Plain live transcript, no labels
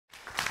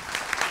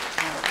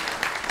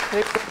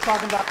Today we're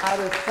talking about how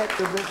to set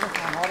your business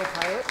on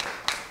autopilot.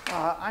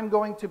 I'm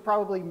going to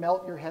probably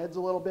melt your heads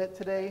a little bit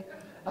today.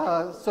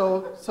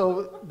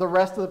 So the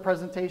rest of the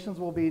presentations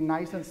will be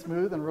nice and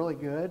smooth and really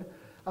good.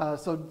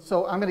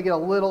 So I'm going to get a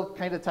little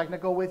kind of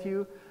technical with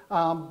you,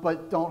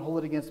 but don't hold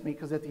it against me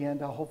because at the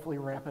end I'll hopefully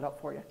wrap it up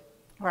for you.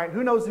 All right,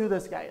 who knows who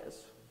this guy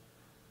is?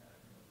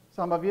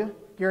 Some of you?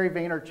 Gary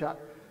Vaynerchuk.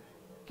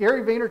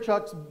 Gary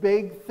Vaynerchuk's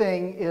big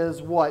thing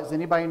is what? Does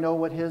anybody know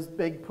what his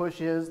big push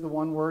is, the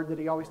one word that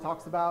he always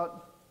talks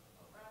about?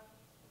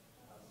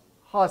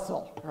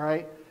 Hustle, all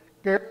right?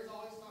 Gary's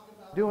always talking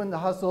about doing the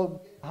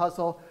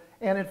hustle.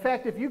 And in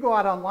fact, if you go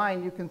out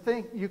online, you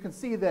can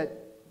see that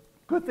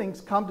good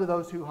things come to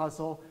those who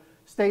hustle.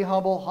 Stay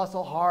humble,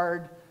 hustle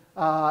hard.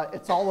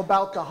 It's all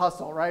about the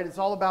hustle, right? It's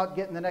all about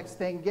getting the next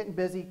thing, getting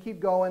busy, keep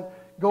going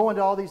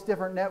to all these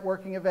different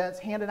networking events,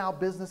 handing out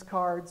business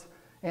cards,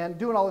 and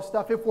doing all this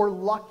stuff. If we're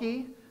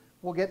lucky,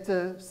 we'll get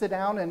to sit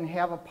down and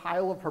have a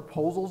pile of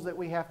proposals that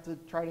we have to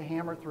try to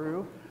hammer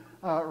through,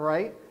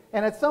 right?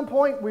 And at some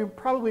point, we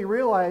probably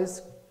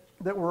realize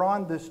that we're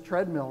on this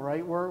treadmill,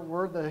 right?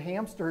 We're the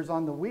hamsters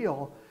on the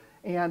wheel.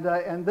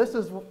 And this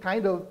is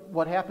kind of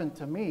what happened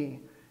to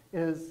me,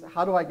 is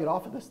how do I get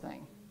off of this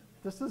thing?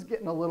 This is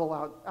getting a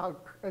little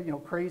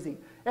crazy.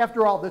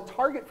 After all, the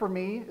target for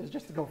me is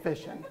just to go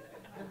fishing.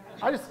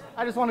 I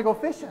just want to go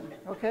fishing,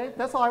 okay?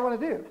 That's all I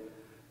want to do.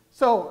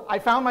 So I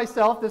found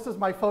myself, this is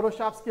my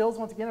Photoshop skills.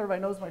 Once again,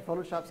 everybody knows my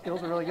Photoshop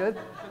skills are really good.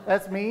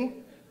 That's me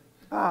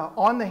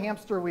on the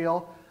hamster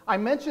wheel. I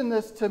mentioned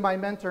this to my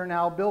mentor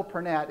now, Bill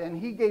Purnett, and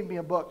he gave me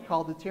a book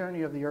called The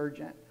Tyranny of the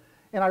Urgent.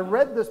 And I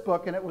read this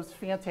book, and it was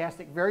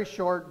fantastic, very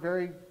short,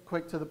 very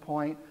quick to the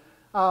point.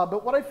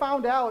 But what I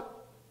found out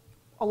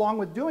along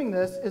with doing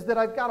this is that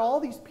I've got all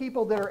these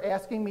people that are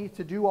asking me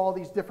to do all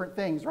these different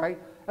things, right?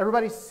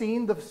 Everybody's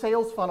seen the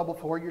sales funnel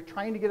before. You're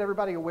trying to get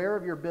everybody aware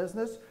of your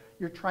business.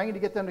 You're trying to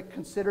get them to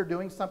consider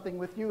doing something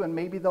with you, and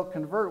maybe they'll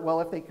convert.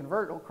 Well, if they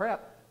convert, oh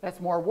crap,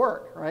 that's more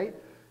work, right?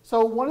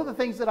 So one of the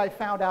things that I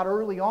found out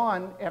early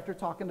on after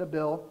talking to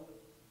Bill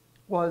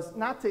was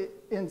not to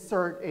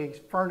insert a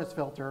furnace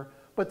filter,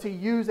 but to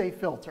use a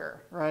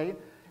filter, right?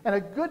 And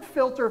a good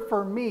filter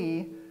for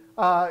me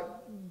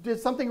did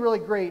something really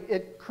great.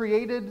 It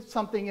created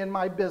something in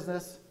my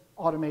business,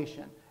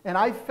 automation. And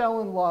I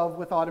fell in love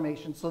with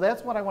automation. So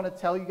that's what I want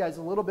to tell you guys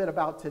a little bit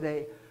about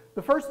today.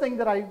 The first thing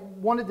that I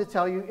wanted to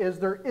tell you is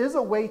there is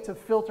a way to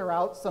filter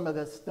out some of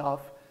this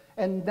stuff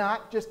and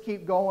not just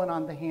keep going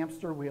on the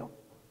hamster wheel.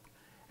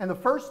 And the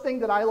first thing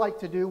that I like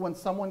to do when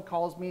someone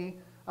calls me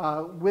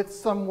with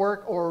some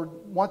work or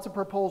wants a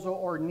proposal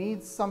or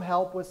needs some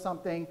help with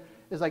something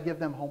is I give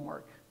them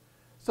homework.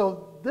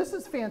 So this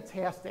is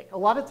fantastic. A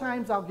lot of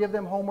times I'll give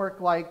them homework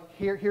like,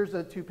 here's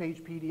a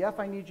 2-page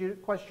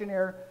PDF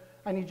questionnaire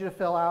I need you to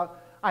fill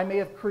out. I may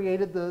have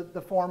created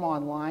the form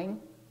online.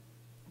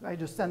 I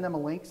just send them a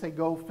link, say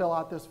go fill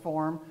out this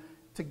form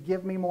to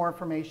give me more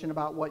information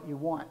about what you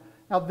want.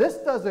 Now this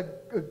does a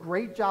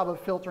great job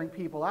of filtering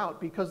people out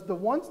because the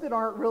ones that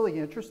aren't really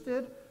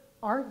interested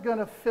aren't going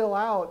to fill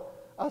out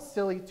a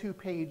silly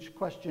 2-page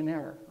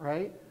questionnaire,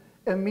 right?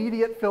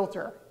 Immediate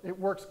filter. It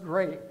works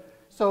great.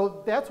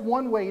 So that's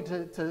one way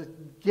to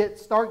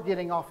start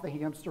getting off the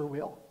hamster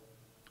wheel.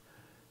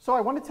 So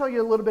I want to tell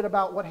you a little bit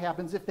about what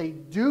happens if they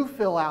do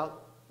fill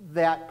out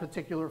that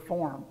particular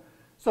form.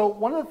 So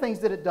one of the things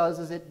that it does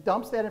is it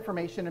dumps that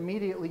information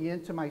immediately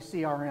into my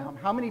CRM.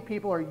 How many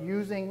people are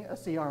using a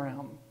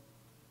CRM?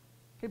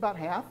 Okay, about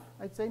half,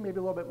 I'd say, maybe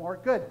a little bit more.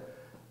 Good.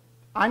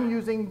 I'm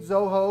using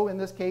Zoho in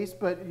this case,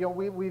 but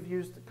we've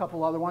used a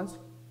couple other ones.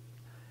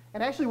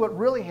 And actually what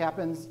really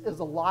happens is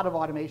a lot of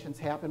automations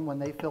happen when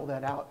they fill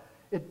that out.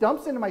 It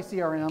dumps into my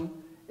CRM,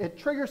 it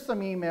triggers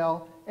some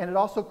email, and it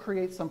also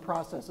creates some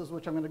processes,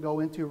 which I'm going to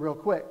go into real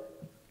quick.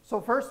 So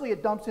firstly,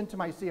 it dumps into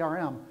my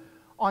CRM.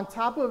 On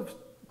top of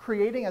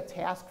creating a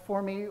task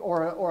for me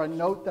or a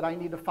note that I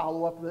need to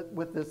follow up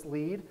with this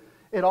lead,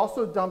 it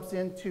also dumps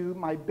into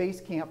my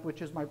Basecamp,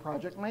 which is my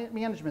project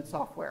management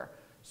software.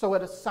 So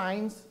it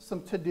assigns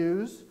some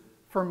to-dos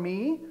for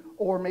me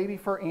or maybe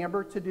for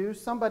Amber to do.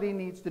 Somebody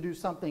needs to do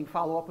something,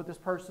 follow up with this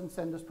person,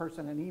 send this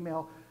person an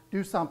email,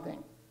 do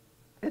something.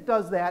 It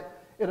does that.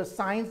 It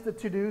assigns the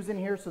to-dos in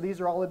here, so these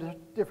are all the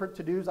different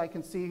to-dos. I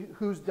can see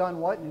who's done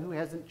what and who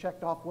hasn't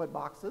checked off what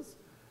boxes,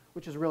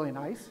 which is really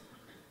nice.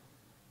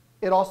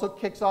 It also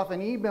kicks off an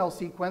email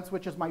sequence,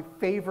 which is my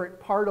favorite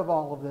part of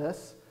all of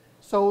this.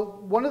 So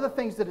one of the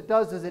things that it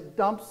does is it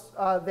dumps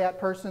that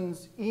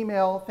person's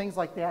email, things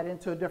like that,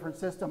 into a different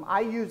system.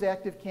 I use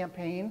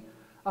ActiveCampaign,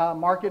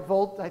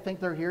 MarketVolt, I think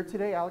they're here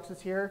today, Alex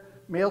is here.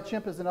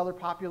 MailChimp is another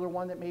popular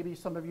one that maybe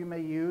some of you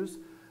may use.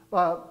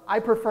 I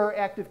prefer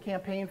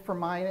ActiveCampaign for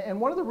mine, and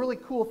one of the really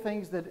cool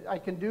things that I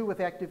can do with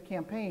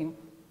ActiveCampaign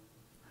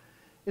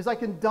is I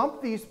can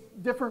dump these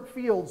different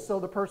fields,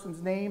 so the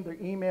person's name, their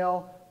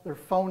email, their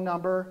phone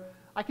number,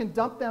 I can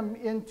dump them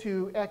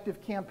into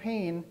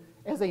ActiveCampaign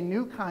as a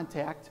new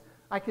contact.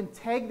 I can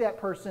tag that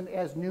person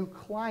as new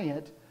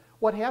client.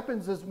 What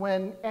happens is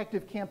when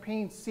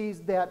ActiveCampaign sees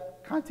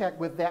that contact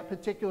with that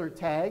particular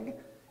tag,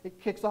 it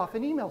kicks off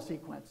an email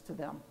sequence to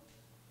them.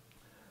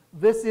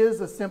 This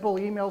is a simple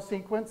email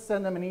sequence.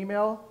 Send them an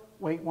email,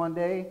 wait 1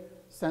 day,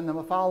 send them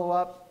a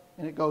follow-up,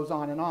 and it goes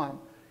on and on.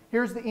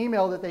 Here's the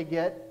email that they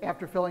get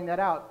after filling that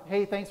out.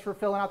 Hey, thanks for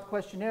filling out the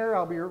questionnaire.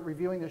 I'll be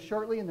reviewing this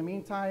shortly. In the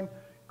meantime,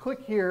 click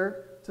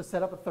here to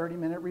set up a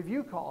 30-minute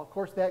review call. Of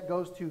course, that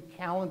goes to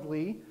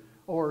Calendly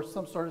or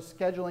some sort of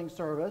scheduling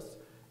service,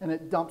 and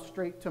it dumps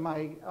straight to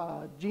my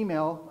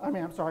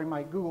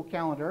my Google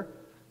Calendar.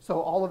 So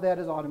all of that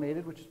is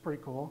automated, which is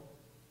pretty cool.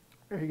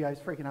 Are you guys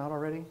freaking out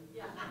already?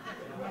 Yeah.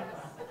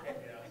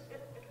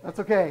 That's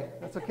okay.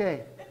 That's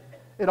okay.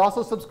 It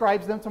also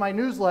subscribes them to my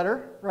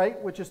newsletter,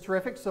 right, which is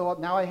terrific. So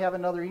now I have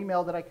another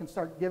email that I can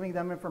start giving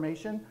them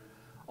information.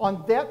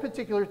 On that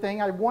particular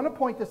thing, I want to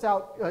point this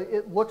out.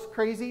 It looks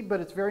crazy,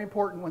 but it's very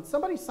important. When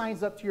somebody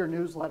signs up to your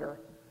newsletter,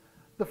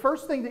 the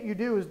first thing that you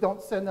do is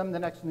don't send them the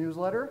next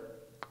newsletter.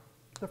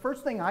 The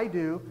first thing I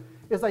do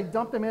is I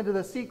dump them into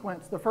the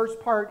sequence. The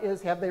first part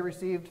is, have they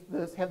received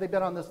this? Have they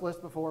been on this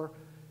list before?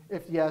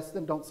 If yes,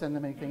 then don't send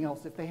them anything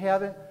else. If they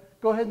haven't,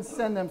 go ahead and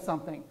send them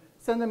something.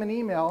 Send them an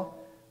email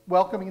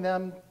welcoming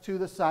them to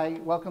the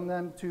site, welcome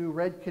them to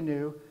Red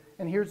Canoe,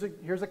 and here's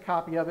a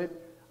copy of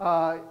it.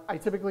 I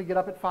typically get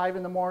up at 5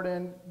 in the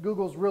morning.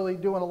 Google's really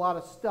doing a lot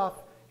of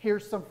stuff.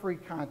 Here's some free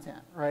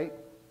content, right?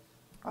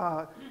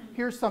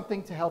 Here's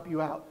something to help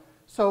you out.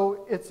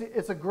 So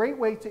it's a great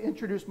way to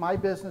introduce my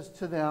business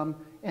to them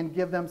and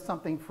give them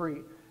something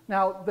free.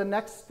 Now, the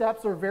next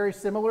steps are very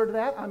similar to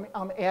that.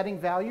 I'm adding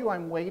value.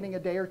 I'm waiting a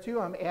day or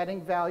two. I'm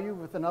adding value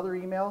with another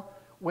email,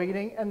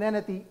 waiting, and then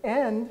at the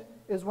end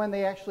is when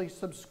they actually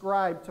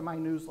subscribe to my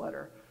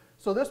newsletter.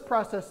 So this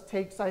process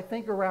takes, I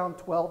think, around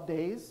 12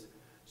 days.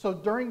 So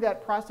during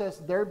that process,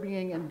 they're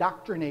being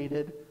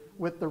indoctrinated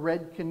with the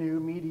Red Canoe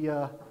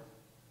media,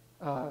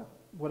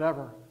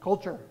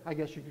 culture, I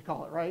guess you could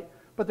call it, right?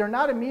 But they're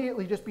not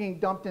immediately just being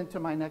dumped into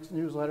my next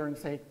newsletter and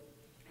say,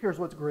 here's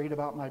what's great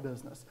about my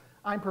business.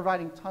 I'm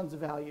providing tons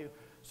of value.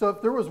 So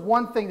if there was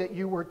one thing that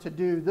you were to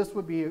do, this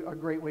would be a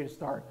great way to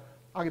start.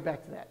 I'll get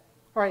back to that.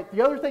 All right,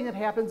 the other thing that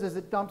happens is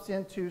it dumps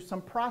into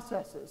some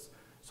processes.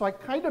 So I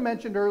kind of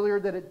mentioned earlier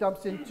that it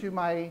dumps into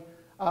my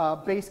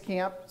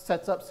Basecamp,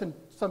 sets up some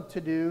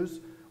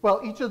to-dos.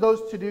 Well, each of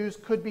those to-dos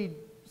could be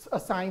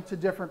assigned to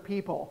different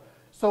people.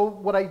 So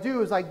what I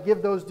do is I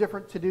give those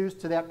different to-dos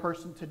to that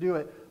person to do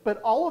it. But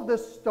all of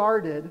this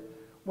started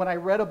when I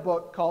read a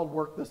book called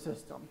Work the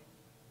System.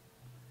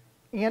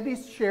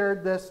 Andy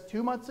shared this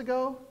 2 months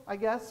ago, I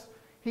guess.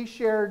 He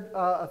shared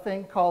a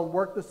thing called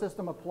Work the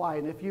System Applied.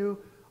 And if you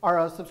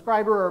are a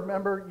subscriber or a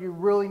member, you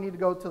really need to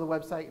go to the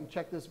website and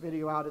check this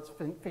video out. It's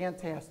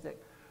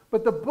fantastic.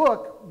 But the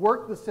book,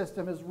 Work the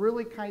System, is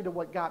really kind of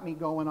what got me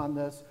going on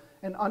this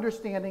and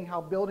understanding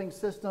how building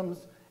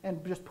systems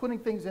and just putting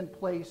things in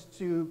place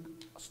to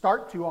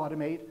start to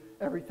automate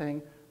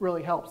everything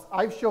really helps.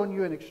 I've shown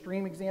you an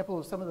extreme example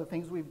of some of the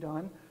things we've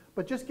done,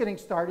 but just getting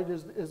started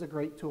is a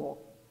great tool,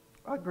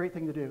 a great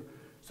thing to do.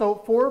 So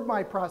for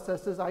my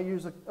processes, I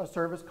use a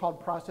service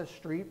called Process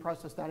Street,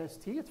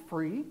 process.st. It's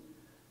free,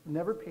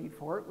 never paid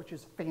for it, which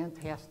is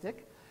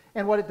fantastic.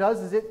 And what it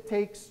does is it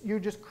takes, you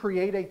just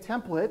create a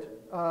template,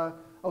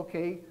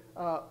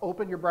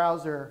 open your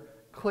browser,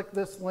 click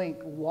this link,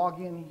 log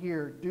in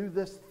here, do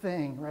this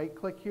thing, right?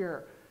 Click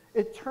here.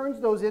 It turns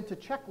those into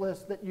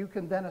checklists that you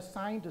can then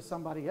assign to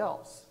somebody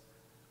else,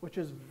 which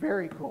is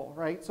very cool,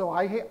 right? So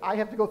I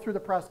have to go through the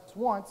process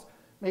once,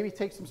 maybe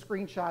take some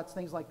screenshots,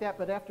 things like that,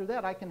 but after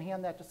that I can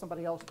hand that to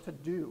somebody else to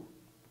do.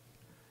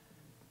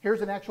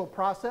 Here's an actual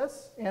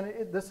process, and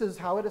this is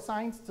how it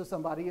assigns to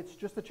somebody. It's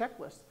just a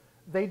checklist.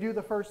 They do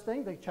the first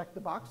thing, they check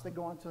the box, they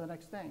go on to the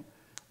next thing.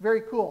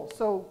 Very cool.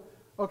 So,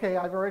 okay,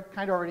 I've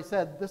already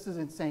said this is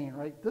insane,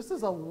 right? This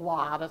is a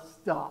lot of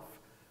stuff.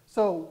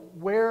 So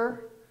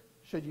where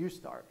should you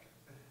start,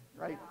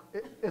 right?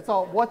 It's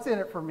all, what's in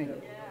it for me,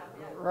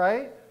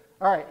 right?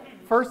 All right,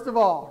 first of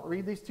all,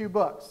 read these 2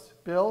 books.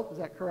 Bill, is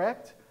that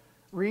correct?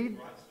 Read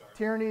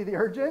Tyranny of the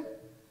Urgent.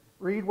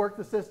 Read Work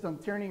the System.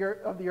 Tyranny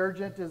of the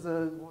Urgent is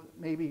a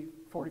maybe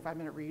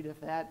 45-minute read, if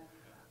that.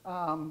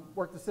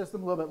 Work the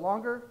System a little bit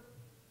longer.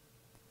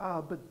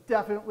 But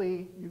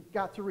definitely, you've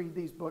got to read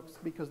these books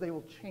because they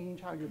will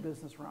change how your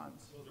business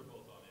runs. Those are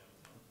both on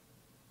Amazon.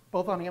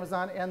 Both on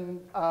Amazon,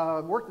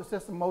 and Work the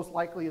System most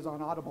likely is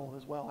on Audible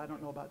as well. I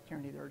don't know about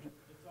Tyranny of the Urgent.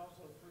 It's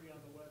also free on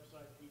the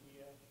website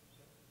PDF.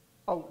 So.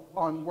 Oh,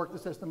 on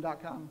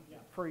workthesystem.com. Yeah.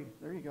 Free.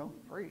 There you go.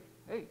 Free.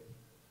 Hey,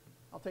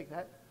 I'll take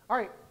that. All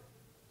right.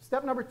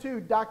 Step number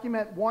 2,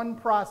 document one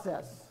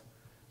process.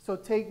 So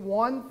take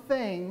one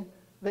thing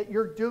that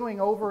you're doing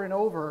over and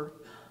over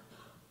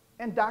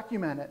and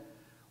document it.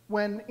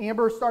 When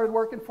Amber started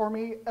working for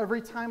me,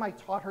 every time I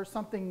taught her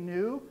something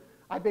new,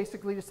 I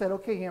basically just said,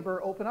 okay,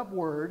 Amber, open up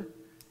Word,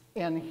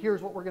 and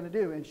here's what we're going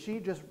to do. And she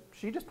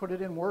just put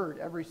it in Word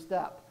every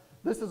step.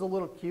 This is a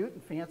little cute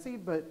and fancy,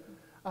 but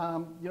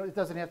it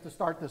doesn't have to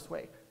start this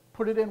way.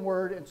 Put it in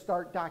Word and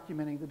start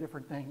documenting the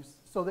different things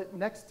so that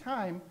next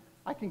time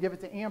I can give it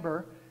to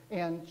Amber,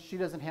 and she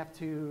doesn't have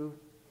to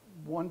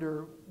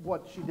wonder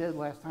what she did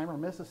last time or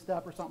miss a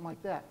step or something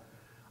like that.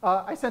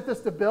 I sent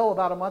this to Bill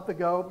about a month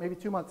ago, maybe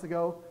 2 months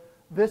ago.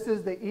 This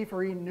is the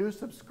E4E new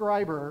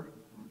subscriber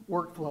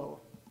workflow.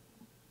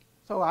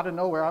 So out of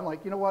nowhere, I'm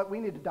like, you know what? We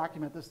need to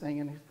document this thing,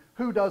 and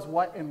who does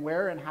what and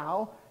where and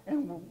how,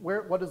 and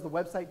what does the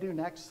website do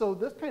next. So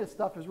this kind of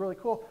stuff is really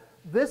cool.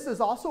 This is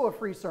also a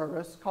free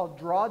service called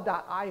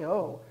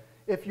draw.io.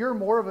 If you're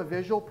more of a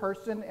visual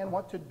person and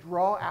want to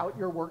draw out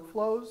your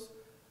workflows,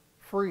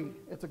 free.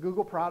 It's a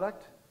Google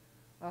product.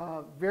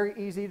 Very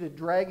easy to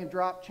drag and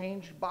drop,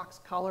 change box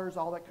colors,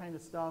 all that kind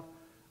of stuff.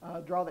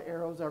 Draw the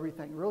arrows,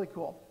 everything. Really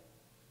cool.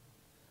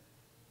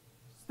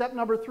 Step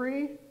number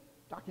 3,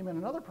 document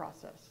another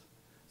process.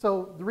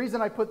 So the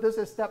reason I put this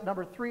as step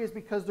number 3 is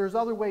because there's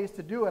other ways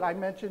to do it. I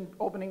mentioned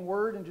opening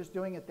Word and just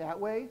doing it that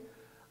way.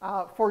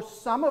 For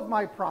some of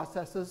my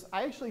processes,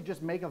 I actually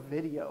just make a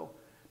video.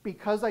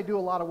 Because I do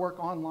a lot of work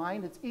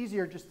online, it's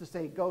easier just to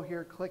say, go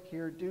here, click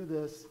here, do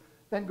this,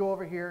 then go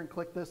over here and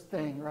click this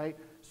thing, right?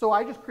 So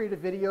I just create a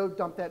video,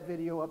 dump that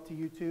video up to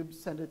YouTube,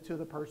 send it to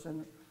the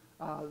person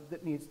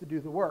that needs to do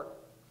the work.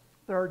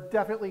 There are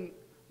definitely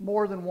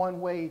more than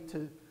one way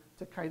to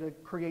kind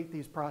of create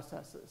these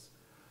processes.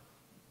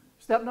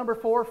 Step number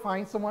 4,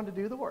 find someone to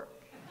do the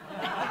work.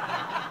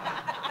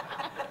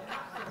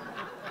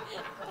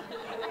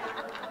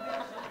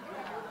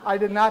 I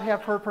did not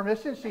have her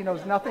permission. She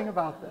knows nothing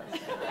about this. I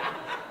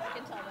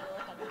can tell by the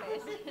look on the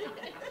face.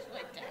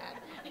 Like, Dad.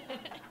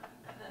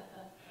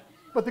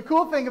 But the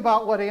cool thing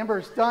about what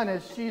Amber's done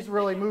is she's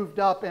really moved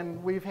up,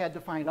 and we've had to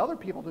find other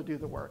people to do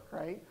the work,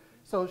 right?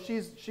 So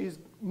she's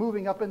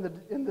moving up in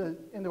the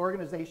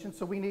organization,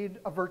 so we need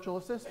a virtual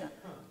assistant.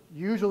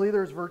 Usually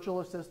there's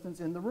virtual assistants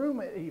in the room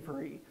at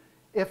E4E.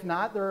 If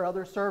not, there are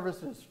other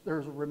services.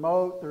 There's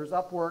remote, there's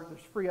Upwork,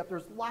 there's FreeUp.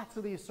 There's lots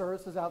of these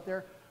services out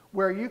there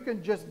where you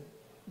can just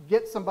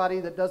get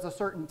somebody that does a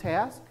certain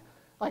task.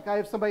 Like I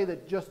have somebody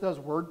that just does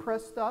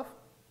WordPress stuff.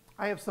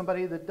 I have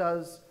somebody that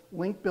does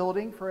link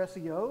building for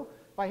SEO.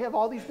 I have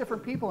all these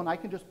different people, and I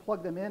can just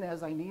plug them in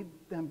as I need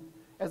them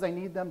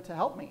to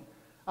help me.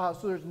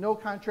 So there's no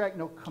contract,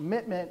 no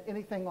commitment,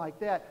 anything like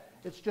that.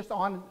 It's just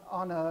on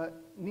a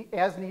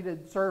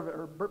as-needed service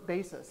or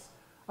basis.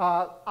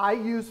 I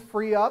use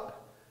FreeUp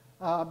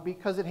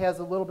because it has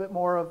a little bit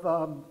more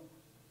of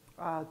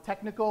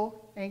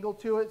technical angle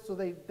to it. So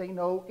they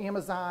know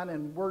Amazon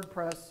and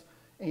WordPress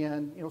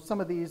and some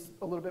of these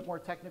a little bit more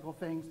technical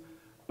things.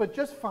 But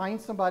just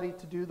find somebody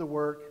to do the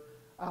work.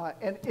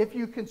 And if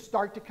you can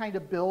start to kind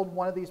of build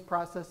one of these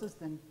processes,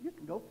 then you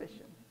can go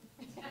fishing.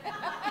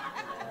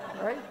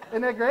 All right?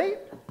 Isn't that great?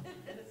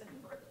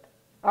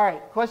 All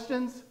right,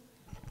 questions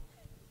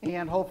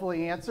and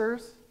hopefully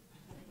answers.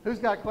 Who's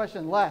got a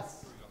question?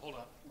 Les. Hold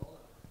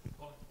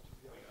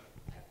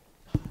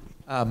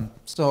on.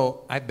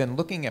 So I've been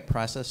looking at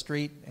Process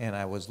Street, and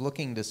I was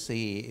looking to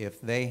see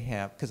if they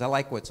have, because I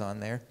like what's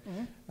on there,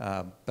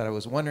 but I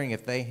was wondering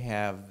if they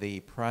have the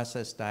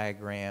process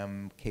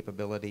diagram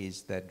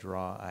capabilities that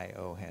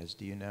Draw.io has.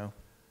 Do you know?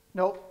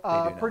 Nope.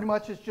 Pretty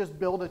much it's just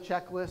build a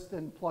checklist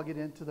and plug it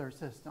into their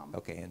system.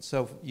 Okay, and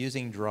so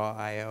using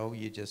Draw.io,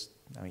 you just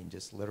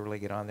literally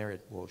get on there.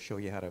 It will show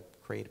you how to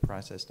create a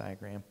process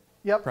diagram.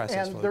 Yep,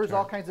 and there's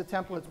all kinds of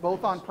templates,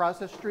 both on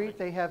Process Street.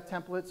 They have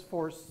templates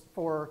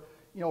for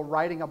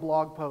writing a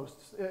blog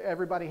post.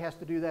 Everybody has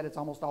to do that. It's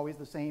almost always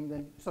the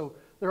same. So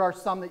there are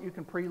some that you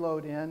can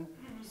preload in.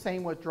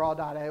 Same with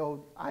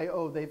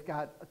Draw.io. They've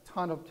got a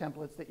ton of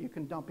templates that you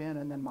can dump in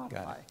and then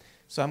modify. Got it.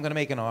 So I'm going to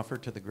make an offer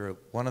to the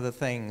group. One of the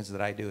things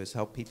that I do is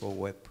help people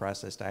with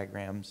process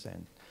diagrams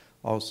and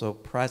also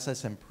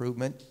process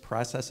improvement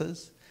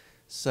processes.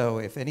 So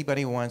if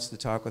anybody wants to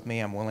talk with me,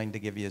 I'm willing to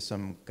give you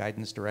some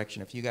guidance,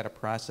 direction. If you got a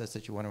process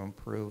that you want to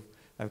improve,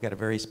 I've got a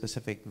very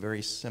specific,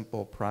 very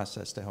simple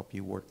process to help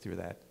you work through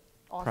that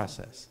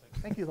process.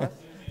 Thank you, Les.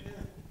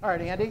 All right,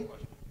 Andy.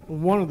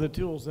 One of the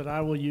tools that I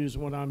will use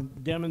when I'm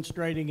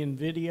demonstrating and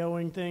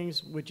videoing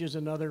things, which is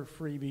another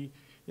freebie,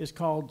 is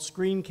called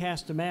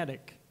Screencast-O-Matic.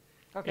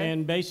 Okay.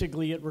 And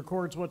basically it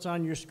records what's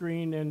on your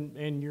screen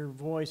and your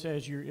voice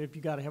if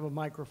you got to have a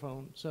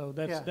microphone. So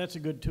that's a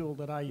good tool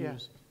that I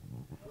use.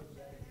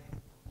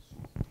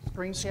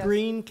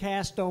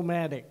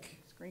 Screencast-O-Matic.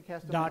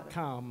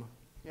 Screencast-O-Matic.com.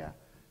 Yeah.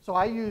 So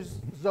I use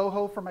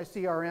Zoho for my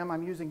CRM.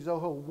 I'm using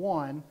Zoho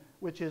One,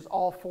 which is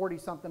all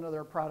 40-something of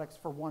their products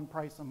for one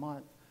price a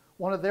month.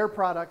 One of their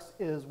products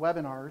is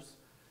webinars.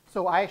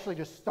 So I actually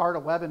just start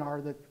a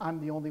webinar that I'm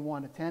the only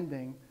one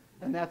attending,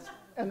 and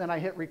then I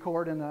hit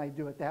record and I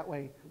do it that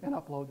way and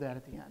upload that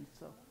at the end.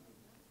 So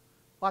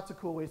lots of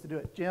cool ways to do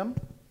it. Jim?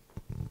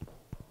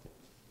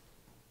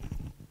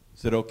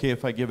 Is it okay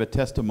if I give a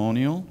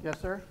testimonial?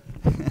 Yes, sir.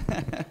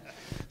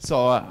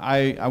 So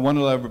I want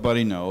to let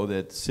everybody know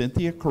that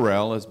Cynthia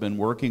Carell has been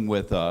working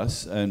with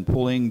us and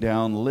pulling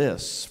down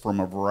lists from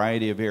a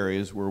variety of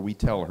areas where we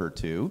tell her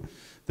to.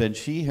 Then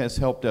she has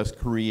helped us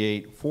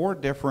create 4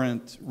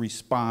 different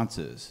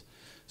responses.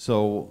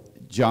 So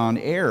John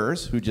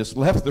Ayers, who just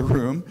left the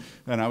room,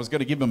 and I was going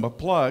to give him a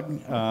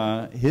plug,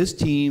 his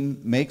team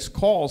makes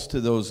calls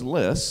to those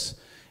lists,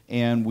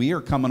 And we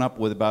are coming up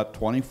with about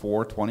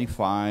 24,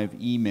 25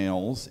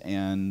 emails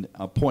and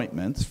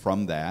appointments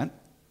from that.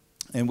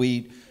 And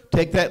we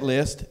take that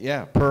list,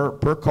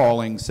 per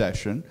calling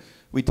session.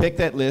 We take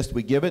that list,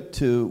 we give it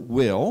to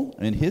Will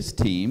and his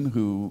team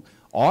who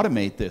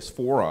automate this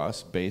for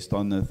us based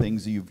on the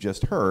things that you've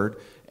just heard.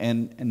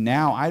 And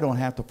now I don't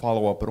have to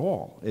follow up at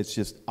all. It's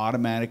just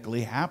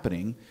automatically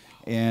happening.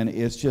 And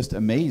it's just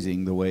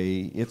amazing the way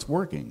it's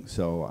working.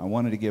 So I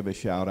wanted to give a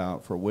shout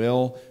out for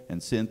Will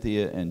and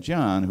Cynthia and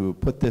John who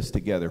put this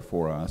together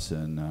for us.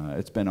 And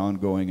it's been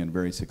ongoing and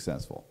very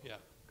successful. Yeah.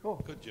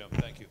 Cool. Good, Jim.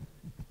 Thank you.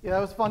 Yeah, that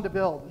was fun to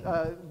build.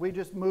 We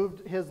just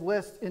moved his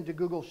list into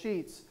Google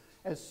Sheets.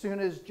 As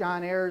soon as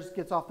John Ayers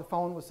gets off the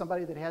phone with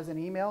somebody that has an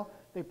email,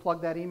 they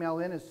plug that email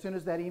in. As soon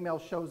as that email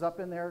shows up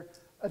in there,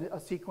 a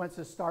sequence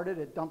is started.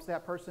 It dumps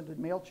that person to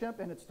MailChimp,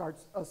 and it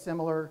starts a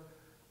similar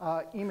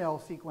email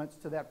sequence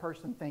to that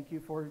person. Thank you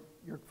for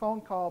your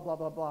phone call, blah,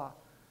 blah, blah.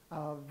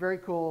 Very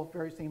cool,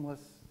 very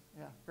seamless.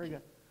 Yeah, very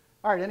good.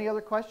 All right, any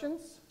other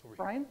questions?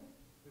 Brian?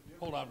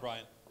 Hold on,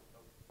 Brian.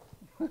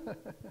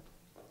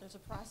 There's a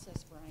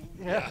process, Brian.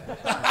 Yeah.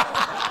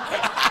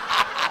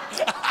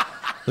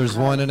 There's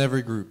one in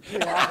every group.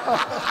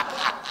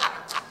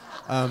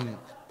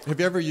 Have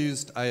you ever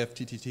used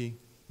IFTTT?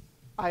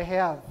 I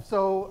have.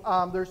 So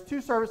there's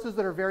two services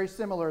that are very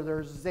similar.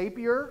 There's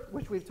Zapier,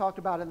 which we've talked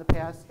about in the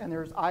past, and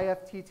there's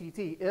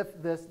IFTTT, if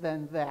this,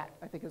 then that,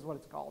 I think is what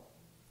it's called.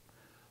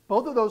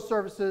 Both of those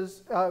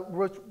services,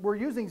 we're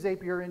using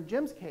Zapier in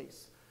Jim's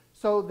case.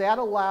 So that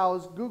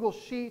allows Google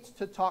Sheets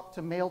to talk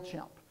to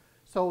MailChimp.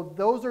 So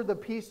those are the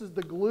pieces,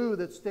 the glue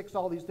that sticks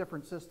all these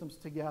different systems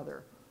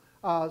together.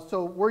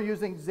 So we're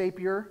using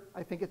Zapier.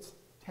 I think it's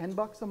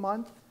 $10 a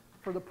month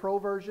for the pro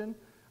version.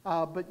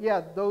 But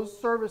yeah, those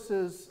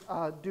services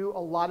do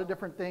a lot of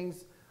different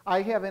things.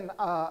 I have an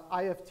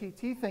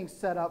IFTT thing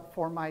set up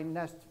for my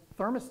Nest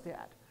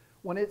thermostat.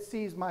 When it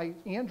sees my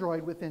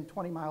Android within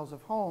 20 miles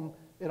of home,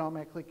 it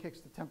automatically kicks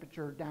the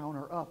temperature down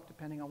or up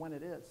depending on when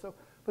it is. So,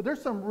 but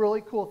there's some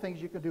really cool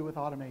things you can do with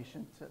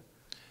automation too.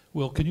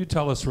 Will, can you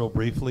tell us real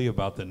briefly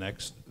about the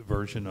next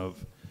version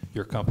of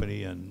your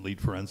company and Lead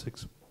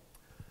Forensics?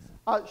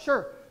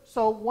 Sure.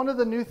 So one of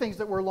the new things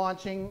that we're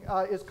launching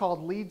is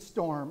called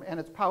LeadStorm, and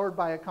it's powered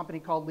by a company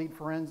called Lead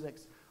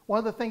Forensics. One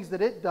of the things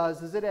that it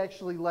does is it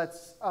actually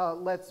lets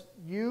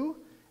you,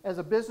 as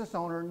a business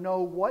owner,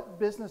 know what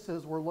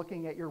businesses were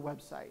looking at your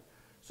website.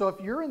 So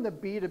if you're in the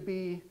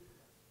B2B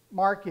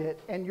market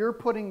and you're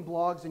putting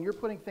blogs and you're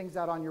putting things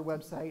out on your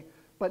website,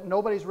 but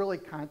nobody's really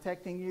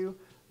contacting you,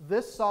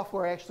 this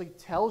software actually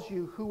tells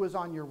you who was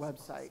on your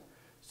website.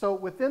 So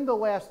within the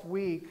last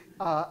week,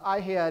 I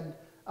had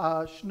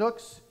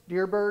Schnucks,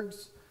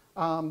 Deerbergs,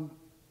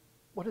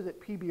 what is it,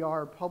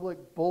 PBR,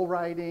 Public Bull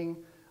Riding,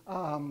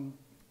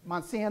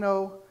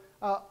 Monsanto.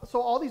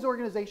 So all these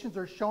organizations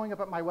are showing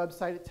up at my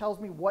website. It tells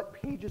me what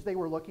pages they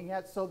were looking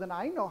at, so then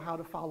I know how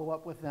to follow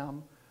up with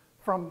them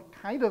from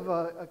kind of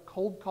a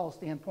cold call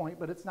standpoint,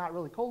 but it's not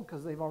really cold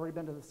because they've already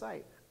been to the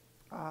site.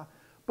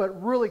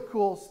 But really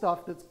cool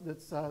stuff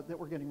that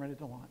we're getting ready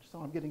to launch. So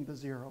I'm getting the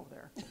 0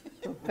 there.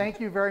 So thank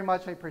you very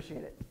much. I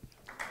appreciate it.